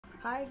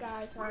Hi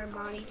guys, I'm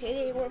Bonnie.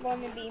 Today we're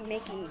going to be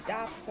making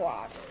dot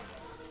plot.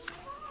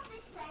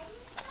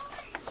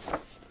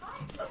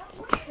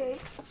 Okay,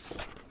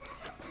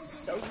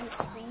 so you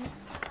see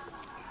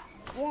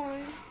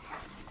one,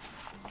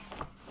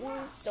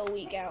 so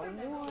we got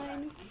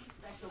one,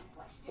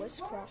 let's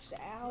cross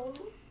it out,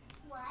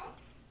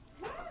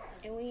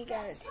 and we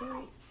got a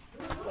 2,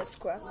 let's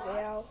cross it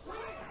out,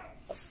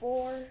 a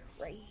 4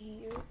 right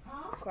here,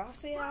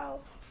 cross it out,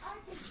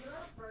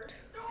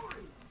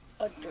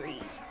 a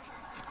 3,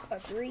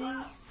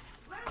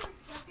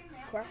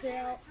 cross it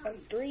out, a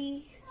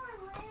 3,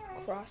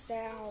 cross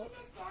out,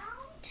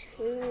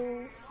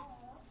 2,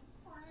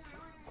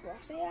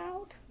 cross it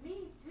out,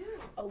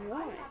 a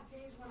 1.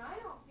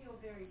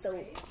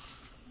 So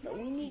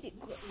we need to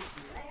cross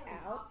it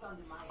out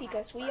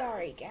because we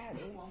already got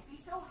it.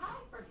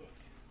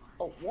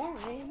 A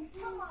 1,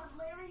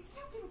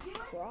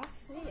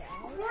 cross it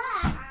out,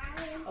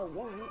 a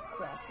 1,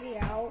 cross it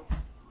out,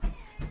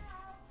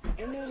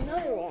 and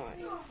another 1.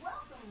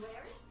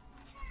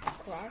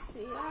 Cross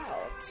it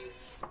out.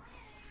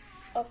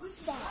 A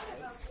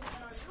 5.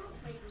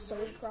 So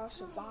we cross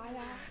a 5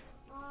 out.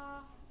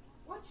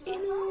 And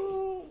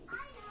a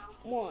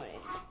 1.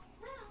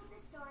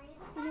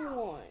 And a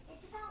 1.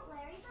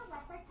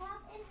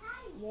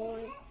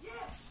 1.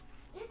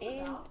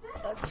 And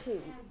a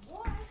 2.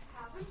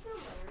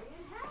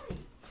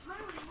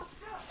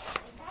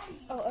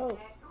 Oh.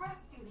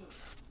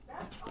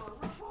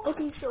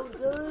 Okay, so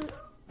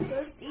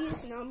does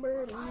this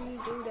number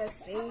do the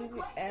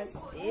same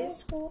as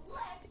this?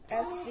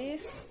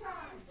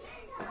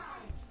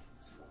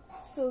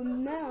 So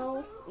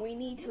now we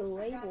need to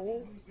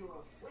label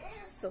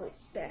so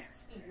that.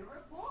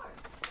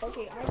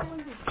 Okay, I'm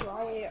going to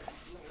draw it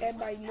in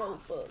my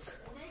notebook.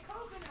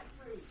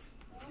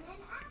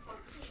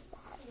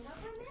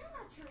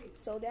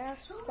 So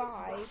that's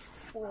 5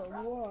 for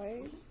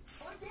 1.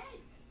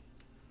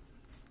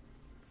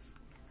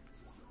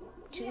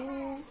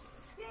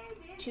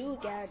 2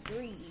 got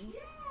 3.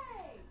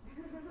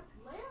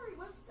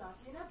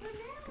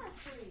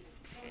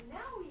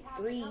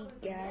 3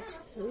 got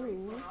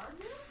 2.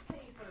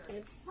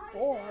 And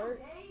 4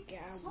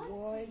 got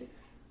 1.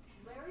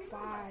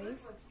 5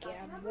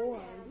 got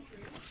 1.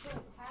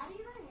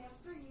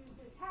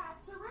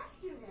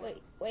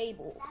 Wait,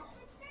 label.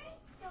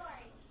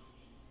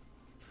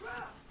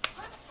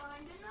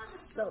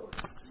 So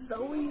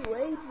we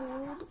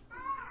labeled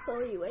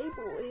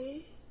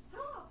it.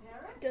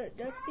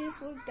 Does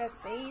this look the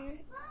same?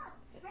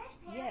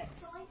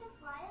 Yes.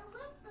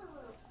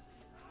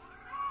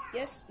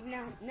 Yes.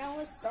 Now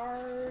let's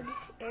start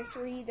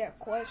answering the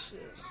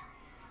questions.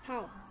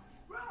 How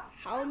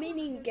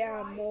many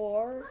got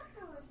more?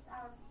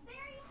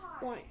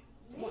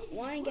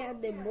 One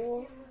got the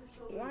more.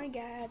 One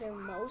got the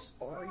most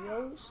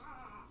Oreos.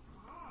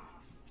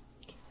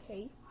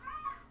 Okay.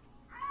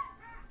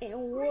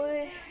 And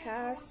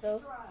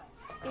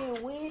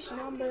which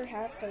number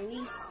has the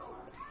least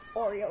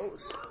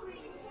Oreos?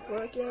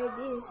 Look at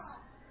this.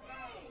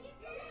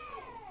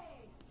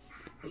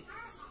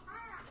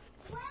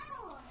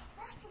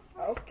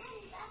 Okay.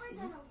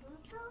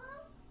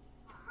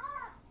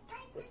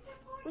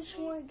 Which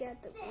one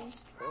got the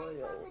least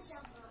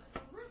Oreos?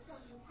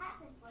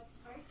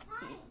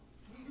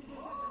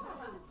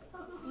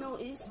 No,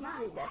 it's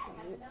not a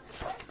definite.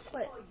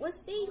 But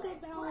let's think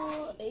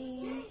about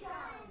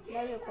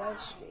another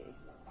question.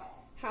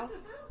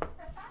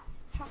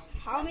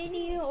 How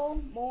many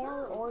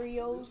more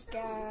Oreos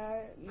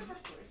got?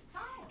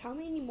 How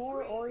many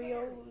more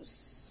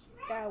Oreos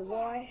that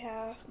one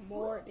have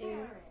more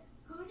than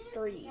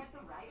 3?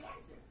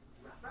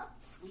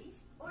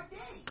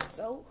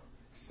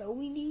 So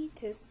we need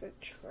to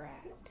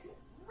subtract.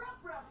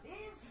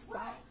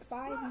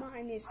 5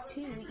 minus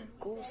 2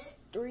 equals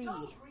 3.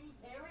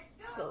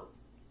 So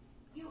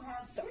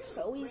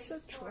we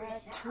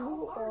subtract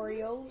 2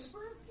 Oreos.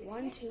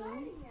 1, 2.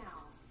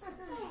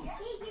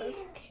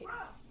 Okay.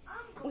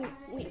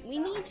 Wait, we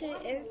need to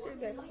answer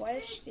the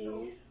question.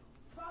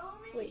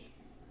 Wait.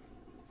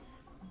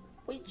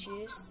 Which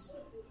is.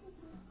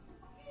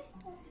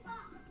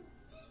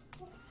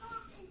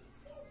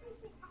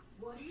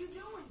 What are you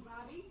doing,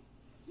 Bobby?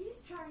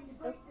 He's trying to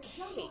break the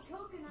jungle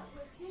coconut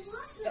with his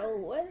So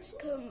let's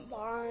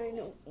combine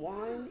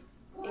 1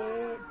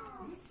 and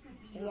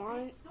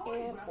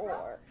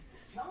 4.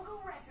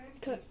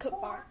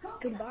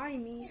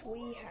 Combine these,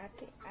 we have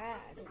to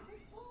add.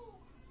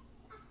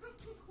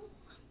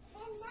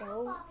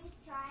 So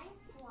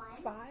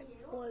 5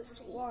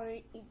 plus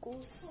 1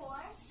 equals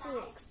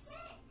 6.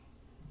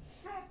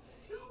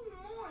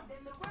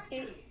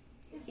 And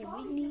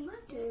we need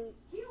to.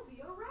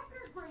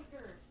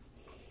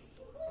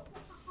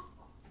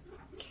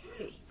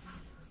 Okay.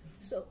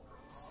 So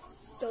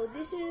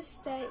this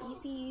is the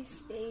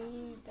easiest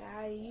thing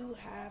that you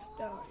have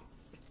done.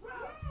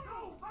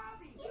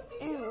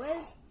 And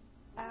let's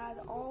add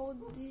all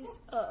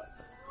this up.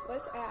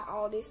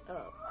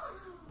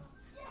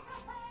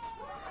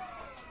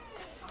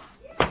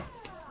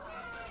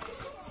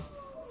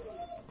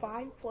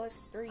 5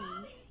 plus 3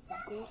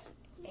 equals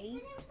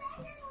 8.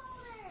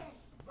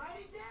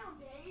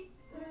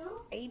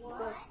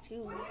 plus 2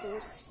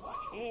 equals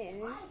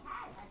 10.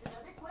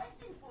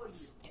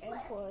 10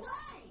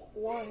 plus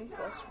 1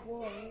 plus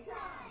 1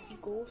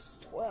 equals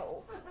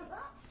 12.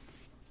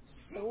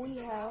 So we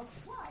have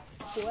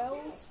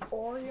 12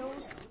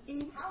 Oreos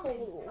in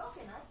total.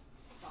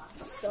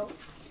 So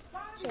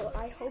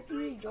I hope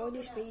you enjoyed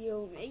this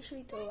video. Make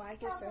sure to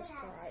like and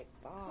subscribe.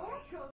 Bye.